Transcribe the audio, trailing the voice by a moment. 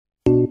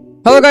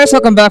Hello guys,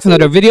 welcome back to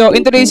another video.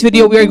 In today's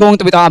video, we are going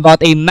to be talking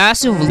about a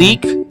massive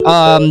leak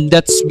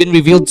that's been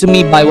revealed to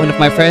me by one of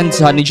my friends,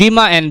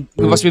 Nijima, and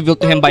it was revealed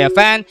to him by a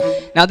fan.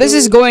 Now, this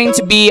is going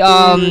to be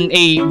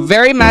a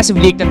very massive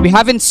leak that we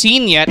haven't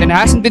seen yet and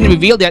hasn't been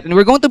revealed yet, and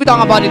we're going to be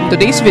talking about it in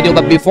today's video.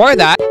 But before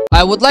that,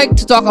 I would like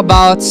to talk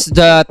about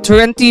the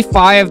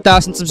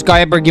 25,000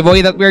 subscriber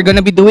giveaway that we're going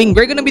to be doing.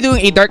 We're going to be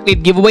doing a Dark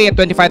Blade giveaway at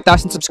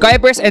 25,000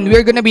 subscribers, and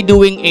we're going to be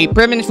doing a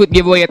Permanent Foot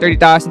giveaway at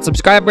 30,000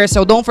 subscribers.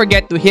 So don't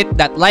forget to hit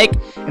that like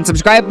and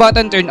subscribe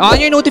button, turn on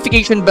your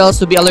notification bells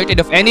to be alerted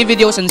of any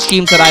videos and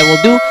streams that I will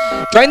do.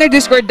 Join our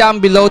Discord down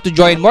below to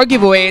join more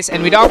giveaways,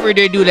 and without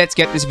further ado, let's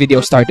get this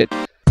video started.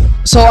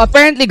 So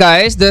apparently,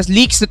 guys, the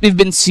leaks that we've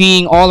been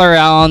seeing all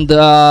around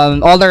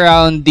the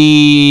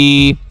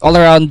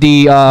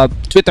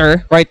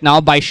Twitter right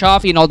now by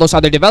Shafi and all those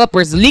other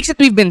developers, the leaks that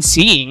we've been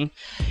seeing,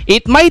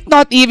 it might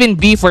not even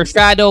be for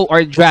Shadow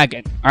or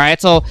Dragon. All right,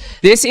 so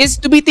this is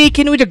to be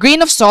taken with a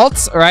grain of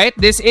salt. All right,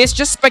 this is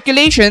just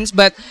speculations,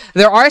 but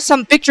there are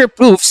some picture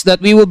proofs that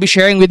we will be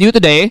sharing with you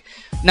today.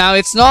 Now,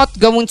 it's not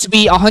going to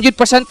be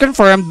 100%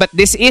 confirmed, but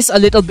this is a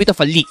little bit of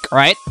a leak,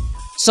 right?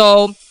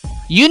 So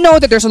you know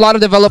that there's a lot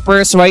of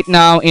developers right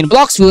now in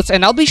Bloxfruits,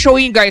 and I'll be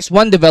showing you guys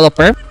one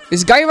developer.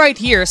 This guy right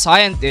here,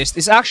 Scientist,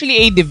 is actually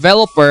a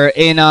developer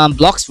in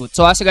Bloxfruits.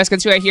 So as you guys can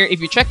see right here,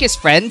 if you check his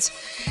friends,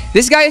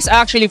 this guy is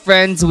actually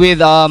friends with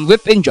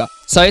Whipinja.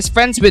 So he's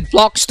friends with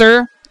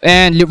Blockster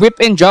and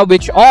Whipinja,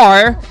 which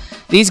are,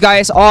 these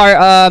guys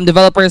are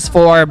developers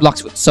for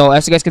Bloxfruits. So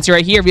as you guys can see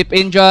right here,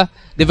 Whipinja,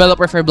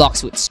 developer for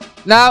Bloxfruits.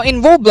 Now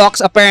in Roblox,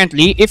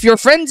 apparently, if you're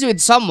friends with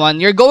someone,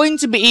 you're going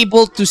to be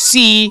able to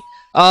see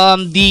you're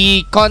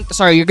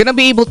gonna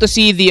be able to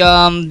see the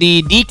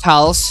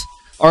decals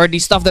or the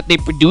stuff that they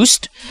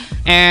produced.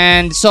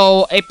 And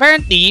so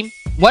apparently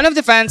one of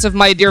the fans of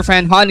my dear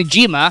friend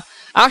Hanijima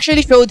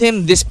actually showed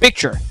him this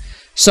picture.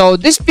 So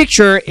this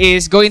picture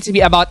is going to be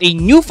about a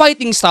new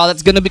fighting style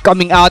that's gonna be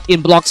coming out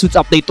in Bloxfruits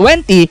Update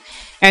 20.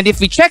 And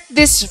if we check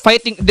this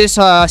picture,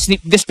 so as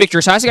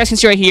you guys can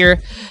see right here,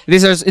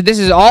 this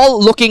is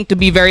all looking to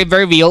be very,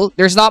 very real.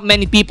 There's not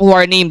many people who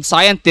are named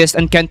Scientists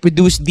and can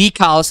produce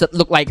decals that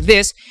look like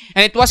this.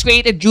 And it was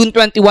created June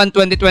 21,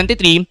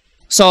 2023.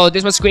 So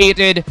this was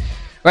created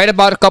right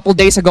about a couple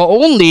days ago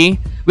only,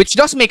 which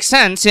does make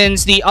sense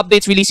since the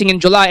update's releasing in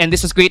July and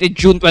this was created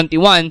June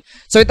 21.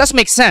 So it does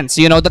make sense.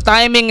 You know, the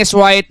timing is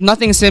right.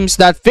 Nothing seems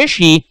that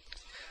fishy.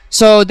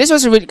 So this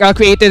was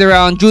created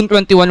around June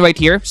 21 right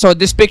here. So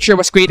this picture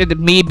was created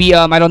maybe,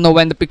 I don't know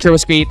when the picture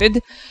was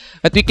created.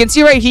 But we can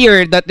see right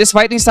here that this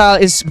fighting style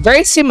is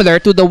very similar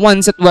to the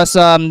ones that was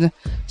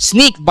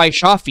sneaked by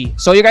Shafi.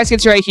 So you guys can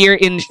see right here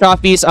in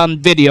Shafi's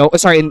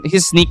in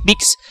his sneak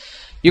peeks,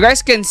 you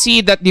guys can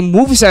see that the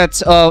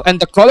movesets and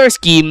the color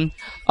scheme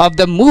of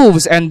the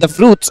moves and the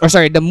fruits,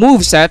 the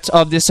moveset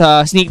of this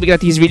sneak peek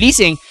that he's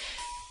releasing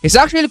is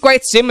actually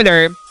quite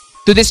similar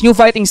to this new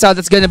fighting style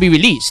that's going to be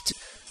released.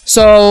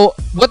 So,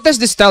 what does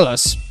this tell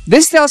us?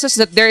 This tells us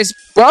that there is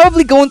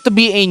probably going to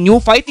be a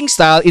new fighting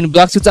style in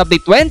Bloxfruits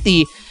Update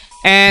 20,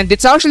 and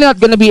it's actually not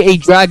going to be a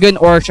Dragon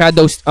or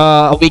Shadow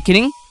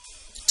Awakening.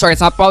 Sorry,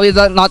 it's probably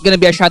not going to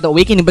be a Shadow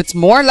Awakening, but it's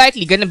more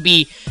likely going to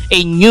be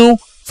a new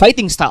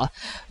fighting style.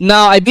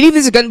 Now, I believe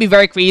this is going to be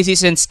very crazy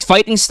since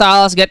getting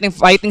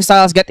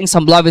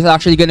some love is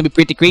actually going to be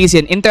pretty crazy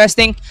and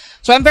interesting.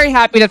 So, I'm very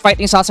happy that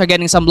fighting styles are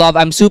getting some love.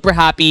 I'm super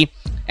happy.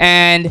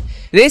 And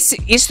this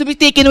is to be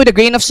taken with a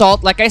grain of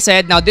salt, like I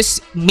said. Now, this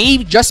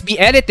may just be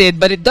edited,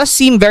 but it does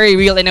seem very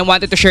real, and I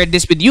wanted to share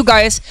this with you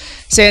guys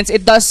since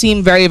it does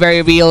seem very,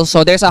 very real.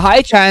 So, there's a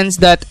high chance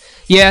that,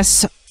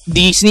 yes,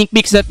 the sneak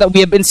peeks that we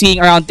have been seeing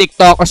around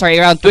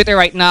around Twitter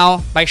right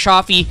now by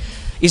Shafi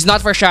is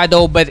not for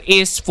Shadow, but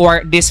is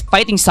for this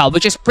fighting style,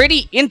 which is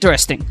pretty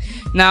interesting.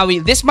 Now,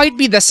 this might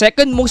be the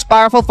second most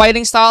powerful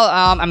fighting style.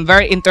 I'm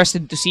very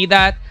interested to see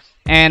that.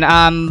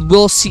 And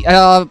we'll see,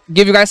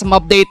 give you guys some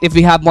update if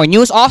we have more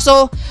news.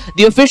 Also,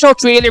 the official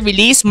trailer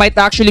release might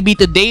actually be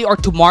today or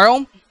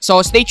tomorrow.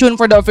 So stay tuned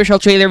for the official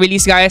trailer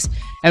release, guys.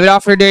 And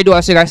without further ado,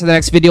 I'll see you guys in the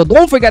next video.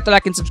 Don't forget to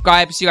like and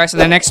subscribe. See you guys in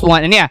the next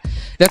one. And yeah,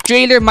 the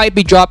trailer might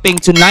be dropping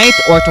tonight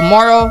or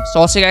tomorrow.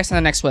 So I'll see you guys in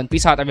the next one.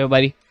 Peace out,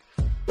 everybody.